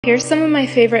Here's some of my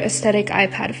favorite aesthetic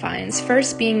iPad finds.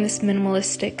 First being this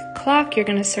minimalistic clock. You're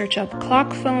going to search up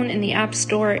clock phone in the App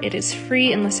Store. It is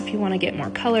free unless if you want to get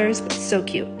more colors, but it's so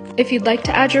cute. If you'd like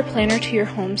to add your planner to your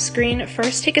home screen,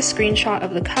 first take a screenshot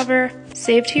of the cover,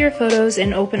 save to your photos,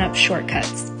 and open up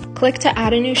shortcuts. Click to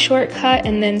add a new shortcut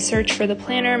and then search for the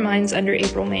planner. Mine's under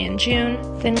April, May, and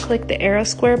June. Then click the arrow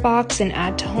square box and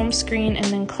add to home screen, and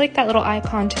then click that little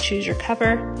icon to choose your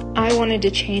cover. I wanted to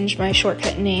change my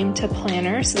shortcut name to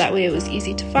planner so that way it was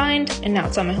easy to find, and now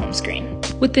it's on my home screen.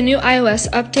 With the new iOS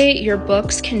update, your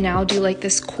books can now do like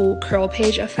this cool curl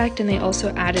page effect, and they also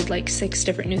added like 6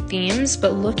 different new themes,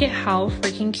 but look at how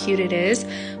freaking cute it is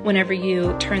whenever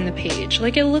you turn the page.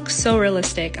 Like, it looks so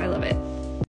realistic. I love it.